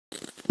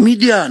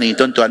Media ni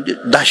tuan-tuan,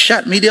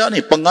 dahsyat media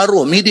ni,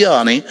 pengaruh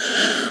media ni,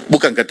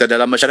 bukan kata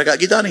dalam masyarakat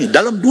kita ni,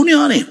 dalam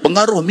dunia ni,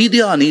 pengaruh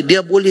media ni, dia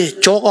boleh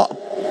corak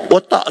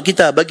otak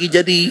kita bagi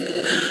jadi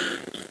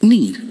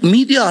ni,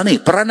 media ni,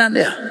 peranan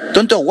dia.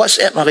 Tuan-tuan,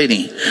 WhatsApp hari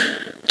ni,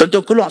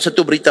 tuan-tuan keluar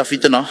satu berita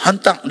fitnah,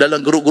 hantar dalam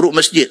grup-grup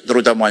masjid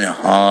terutamanya.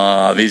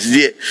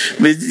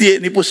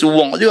 Masjid ni pun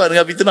subang juga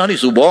dengan fitnah ni,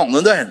 subang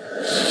tuan-tuan.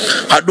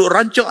 Haduk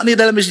rancak ni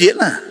dalam masjid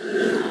lah.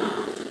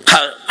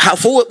 Hak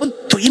forward pun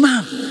Tok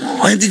Imam.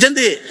 Yang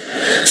cantik.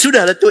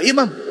 Sudahlah Tok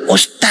Imam.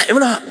 Ustaz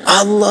pula.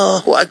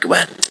 Allahu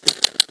Akbar.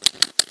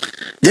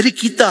 Jadi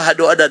kita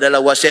ada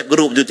dalam WhatsApp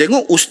group tu,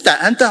 tengok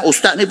ustaz hantar.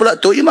 Ustaz ni pula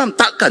Tok Imam.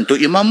 Takkan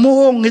Tok Imam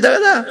bohong, kita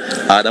kata.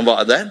 Nampak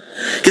kan?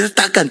 Kita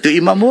takkan Tok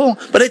Imam bohong.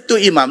 Padahal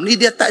Tok Imam ni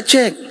dia tak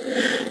cek.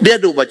 Dia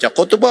duk baca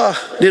khutbah.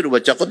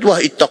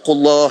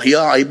 Ittaqullah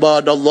ya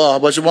ibadallah.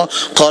 Apa semua.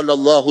 Qala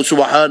Allah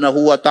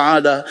subhanahu wa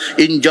ta'ala,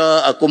 in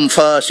ja'akum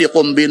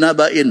fasiqun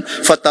binaba'in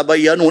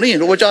fatabayyanu. Ni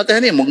duk baca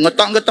atas ni,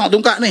 mengetang-getang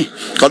tungkat ni.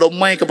 Kalau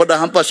mai kepada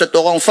hampa satu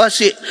orang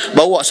fasik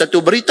bawa satu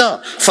berita,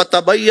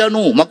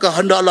 fatabayyanu, maka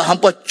hendaklah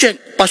hampa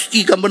cek,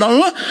 pastikan benar.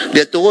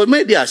 Dia turun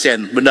mai, dia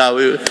send benda.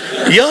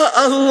 Ya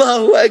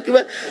Allahu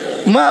Akbar.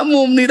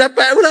 Makmum ni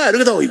dapat pula. Dia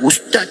kata,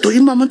 ustaz tu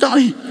imam hantar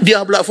ni.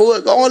 Dia pula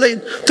forward ke orang lain.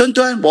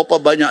 Tuan-tuan, berapa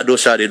banyak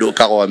dosa dia duk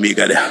karo ambil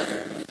kat dia.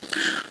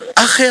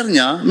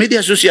 Akhirnya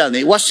media sosial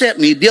ni, WhatsApp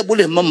ni, dia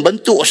boleh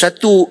membentuk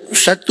satu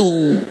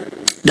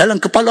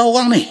dalam kepala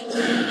orang ni.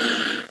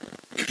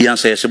 Yang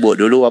saya sebut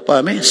dulu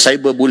apa ni?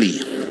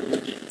 Cyberbully.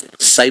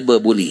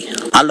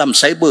 Alam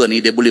cyber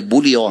ni dia boleh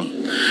bully orang.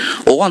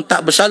 Orang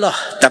tak bersalah,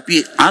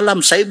 tapi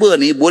alam cyber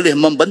ni boleh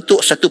membentuk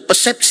satu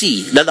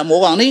persepsi dalam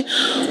orang ni.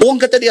 Orang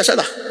kata dia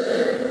salah.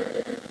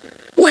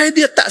 Wah,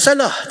 dia tak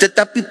salah,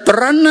 tetapi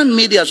peranan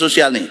media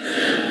sosial ni,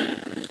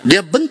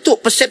 dia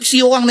bentuk persepsi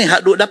orang ni,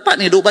 hak duk dapat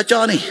ni, duk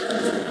baca ni.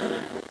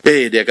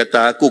 Dia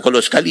kata, aku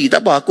kalau sekali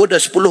tak apa, aku ada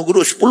 10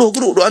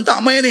 grup duk hantar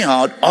main ni.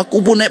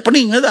 Aku pun naik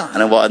pening kata.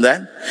 Nampak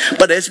kan?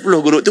 Padahal 10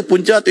 grup tu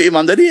punca tu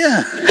imam tadi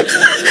lah.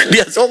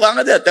 Dia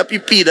seorang aja,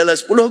 tapi pi dalam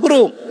 10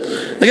 grup.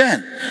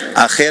 Kan?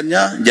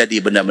 Akhirnya jadi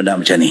benda-benda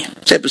macam ni.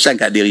 Saya pesan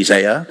kat diri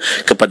saya,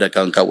 kepada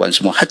kawan-kawan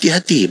semua,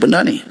 hati-hati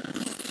benda ni.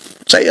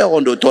 Saya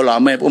orang duk tolak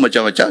main pun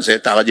macam-macam. Saya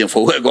tak rajin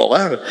forward ke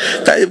orang.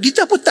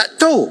 Kita pun tak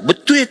tahu.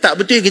 Betul tak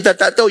betul kita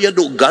tak tahu.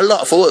 Yang duk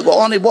galak forward ke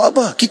orang ni buat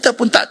apa. Kita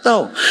pun tak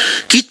tahu.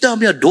 Kita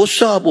punya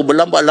dosa pun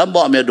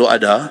berlambak-lambak punya duk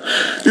ada.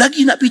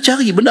 Lagi nak pergi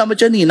cari benda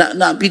macam ni.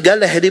 Nak pergi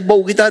galah di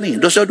bau kita ni.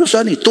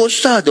 Dosa-dosa ni.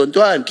 Dosa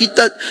tuan-tuan.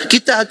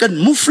 Kita akan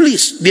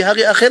muflis di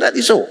hari akhirat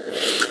esok.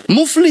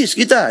 Muflis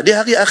kita di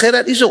hari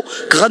akhirat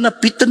esok. Kerana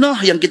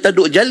fitnah yang kita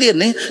duk jalin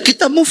ni,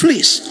 kita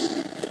muflis.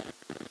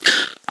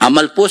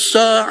 Amal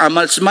puasa,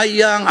 amal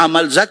semayang,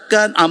 amal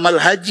zakat,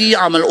 amal haji,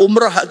 amal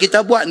umrah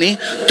kita buat ni,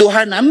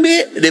 Tuhan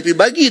ambil, dia pergi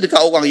bagi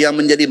dekat orang yang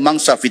menjadi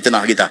mangsa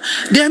fitnah kita.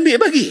 Dia ambil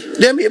bagi.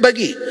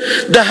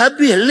 Dah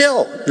habis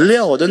leo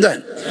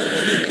tuan-tuan.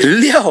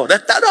 Leo,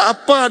 dah tak ada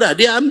apa dah.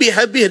 Dia ambil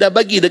habis, dah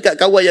bagi dekat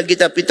kawan yang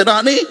kita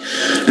fitnah ni.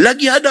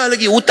 Lagi ada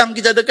lagi hutang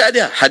kita dekat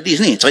dia.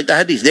 Hadis ni, cerita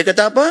hadis. Dia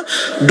kata apa?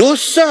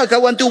 Dosa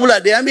kawan tu pula,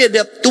 dia ambil,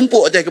 dia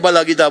tumpuk atas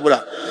kepala kita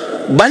pula.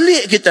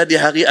 Balik kita di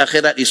hari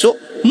akhirat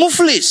esok,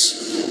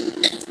 muflis,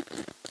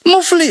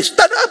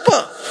 tak ada apa.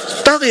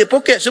 Tarik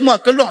poket semua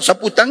keluar,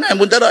 sapu tangan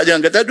pun tak ada,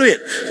 jangan kata duit.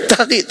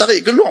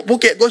 Tarik keluar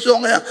poket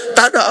kosong ya.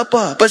 Tak ada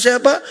apa. Pasal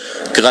apa?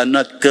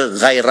 Kerana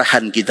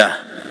kegairahan kita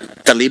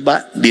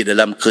terlibat di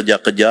dalam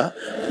kerja-kerja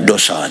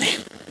dosa ni.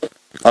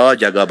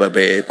 Jaga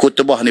baik-baik.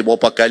 Khutbah ni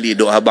berapa kali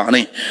duk habaq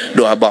ni,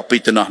 duk habaq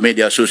fitnah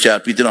media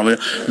sosial,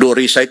 duk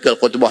recycle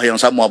khutbah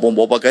yang sama pun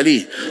berapa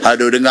kali.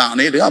 Ada dengar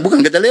ni, bukan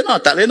kata lena,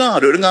 tak lena,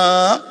 duk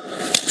dengar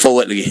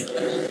forward lagi.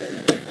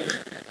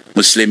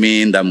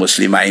 Muslimin dan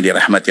muslimah yang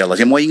dirahmati Allah,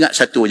 saya mau ingat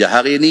satu je,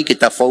 hari ni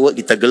kita forward,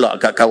 kita gelak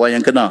kat kawan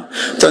yang kena.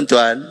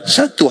 Tuan-tuan,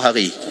 satu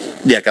hari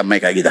dia akan mai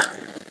kat kita.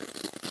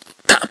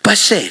 Tak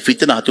pasal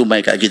fitnah tu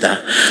mai kat kita.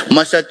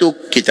 Masa tu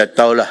kita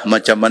tahulah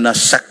macam mana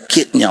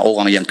sakitnya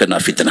orang yang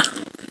kena fitnah.